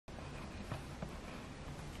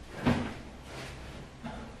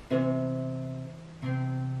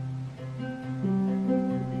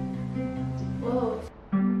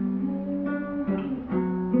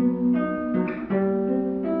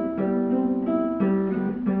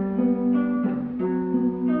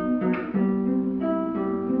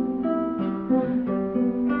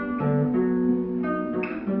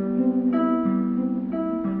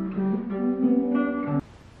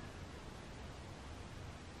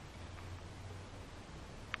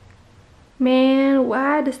Man,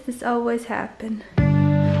 why does this always happen?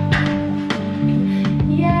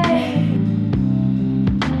 Yay!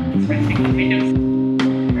 I'm coming.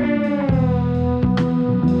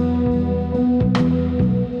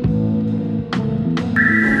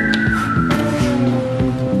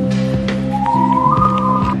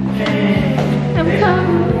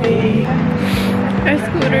 Our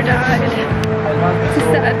scooter died. It's a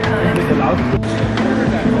sad time.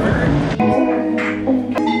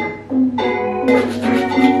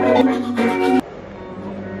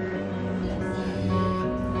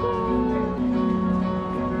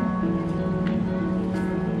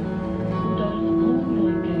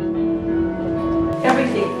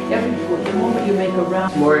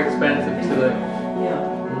 More expensive to the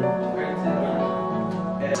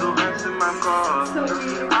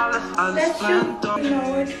Let's shoot. You know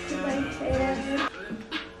where to put my hair.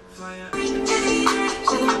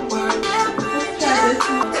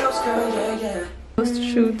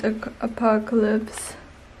 Post-shoot apocalypse.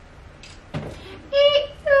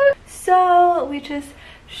 So we just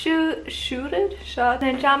shot.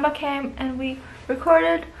 Then Jamba came and we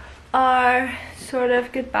recorded our sort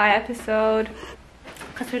of goodbye episode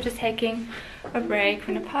because we're just taking a break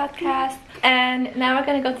from the podcast. And now we're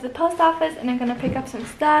gonna go to the post office and I'm gonna pick up some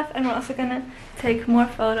stuff, and we're also gonna take more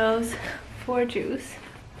photos for Juice.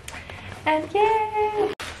 And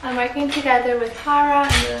yay! I'm working together with Hara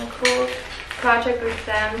and doing a cool project with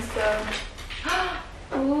them, so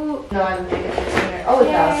ooh. No, I don't think it's here. Oh,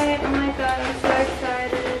 it does. Oh my god, I'm so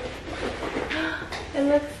excited. It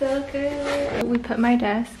looks so good. We put my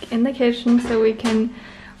desk in the kitchen so we can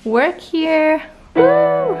work here.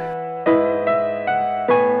 Woo!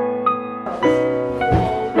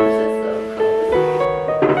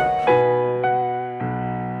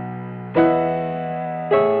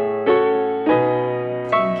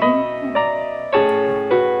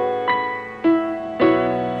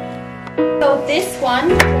 So this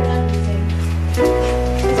one is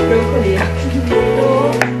broccoli.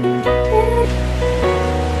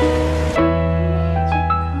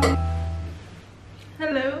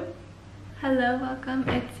 Hello, welcome.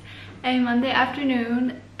 It's a Monday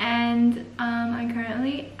afternoon and I'm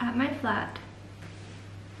currently at my flat.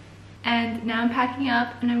 And now I'm packing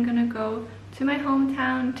up and I'm gonna go to my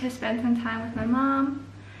hometown to spend some time with my mom.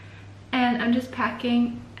 And I'm just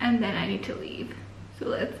packing and then I need to leave. So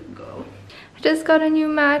let's go. I just got a new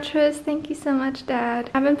mattress. Thank you so much, Dad.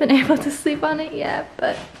 I haven't been able to sleep on it yet,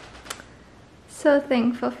 but so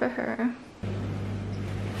thankful for her.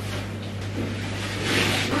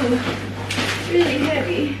 Really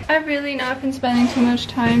heavy. I've really not been spending too much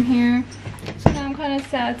time here, so now I'm kind of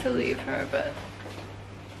sad to leave her, but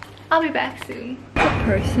I'll be back soon. The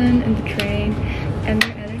person in the train and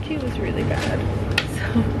their energy was really bad,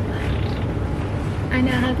 so I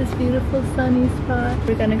now have this beautiful sunny spot.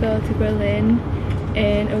 We're gonna go to Berlin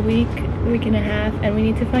in a week and a half, and we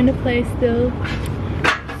need to find a place still,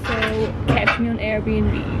 so catch me on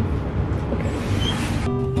Airbnb. Okay.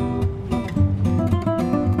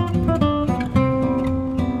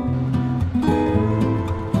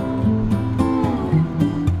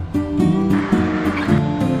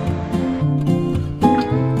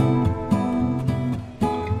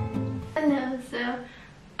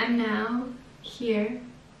 Here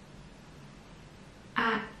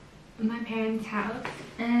at my parents' house,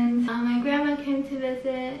 and my grandma came to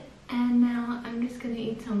visit, and now I'm just gonna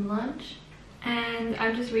eat some lunch, and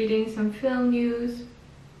I'm just reading some film news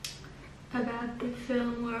about the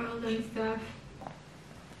film world and stuff.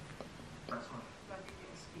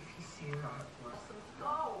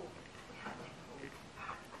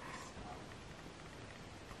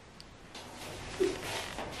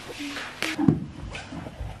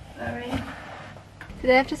 Alright.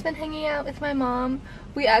 Today I've just been hanging out with my mom.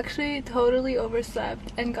 We actually totally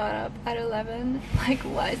overslept and got up at 11. Like,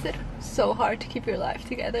 why is it so hard to keep your life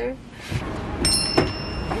together?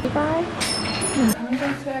 Goodbye. I'm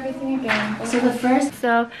going through everything again.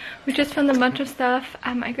 So we just filmed a bunch of stuff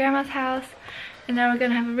at my grandma's house, and now we're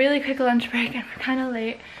gonna have a really quick lunch break, and we're kind of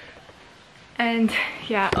late. And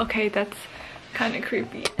yeah, okay, that's kind of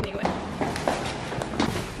creepy. Anyway.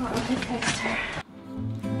 Oh, I'll just text her.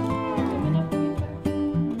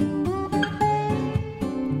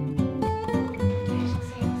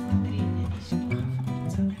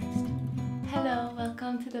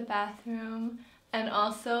 To the bathroom, and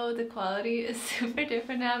also the quality is super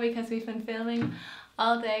different now because we've been filming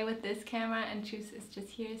all day with this camera and Juice is just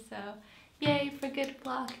here, so yay for good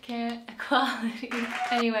vlog quality.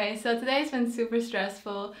 Anyway, so today's been super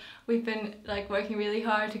stressful. We've been like working really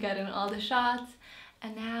hard to get in all the shots,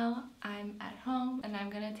 and now I'm at home and I'm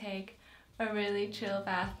gonna take a really chill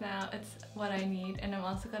bath now. It's what I need, and I'm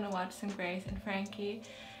also gonna watch some Grace and Frankie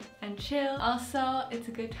and chill. Also, it's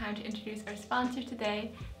a good time to introduce our sponsor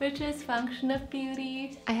today, which is Function of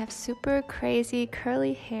Beauty. I have super crazy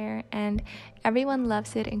curly hair and everyone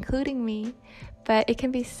loves it, including me, but it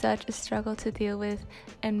can be such a struggle to deal with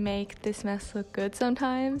and make this mess look good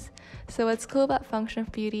sometimes. So what's cool about Function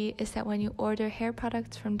of Beauty is that when you order hair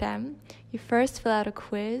products from them, you first fill out a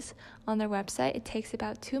quiz on their website. It takes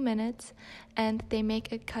about 2 minutes, and they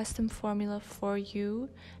make a custom formula for you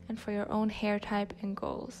and for your own hair type and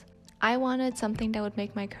goals. I wanted something that would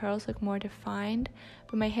make my curls look more defined,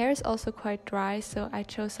 but my hair is also quite dry, so I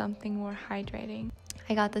chose something more hydrating.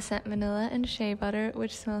 I got the scent vanilla and shea butter,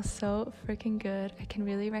 which smells so freaking good. I can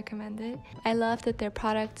really recommend it. I love that their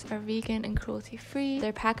products are vegan and cruelty-free.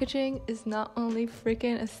 Their packaging is not only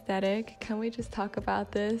freaking aesthetic, can we just talk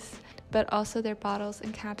about this, but also their bottles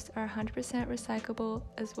and caps are 100% recyclable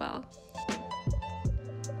as well.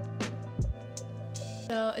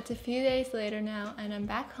 So it's a few days later now and I'm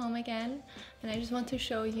back home again, and I just want to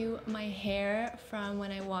show you my hair from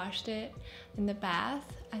when I washed it in the bath.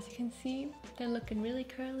 As you can see, they're looking really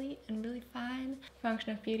curly and really fine.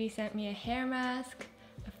 Function of Beauty sent me a hair mask,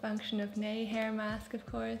 a Function of Nay hair mask of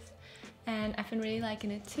course, and I've been really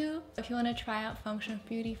liking it too. If you want to try out Function of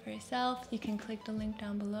Beauty for yourself, you can click the link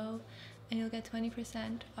down below and you'll get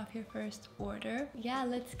 20% off your first order. Yeah,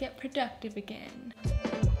 let's get productive again.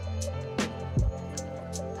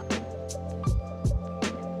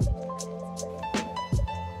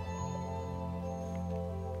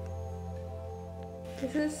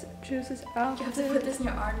 This is Juice's outfit. You have to put this in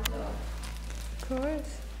your arm though. Of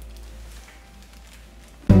course.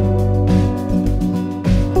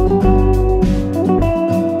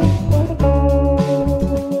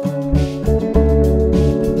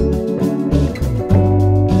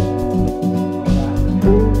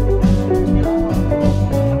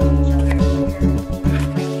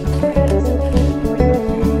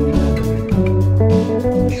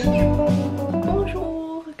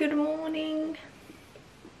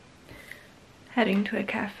 Heading to a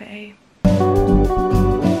cafe.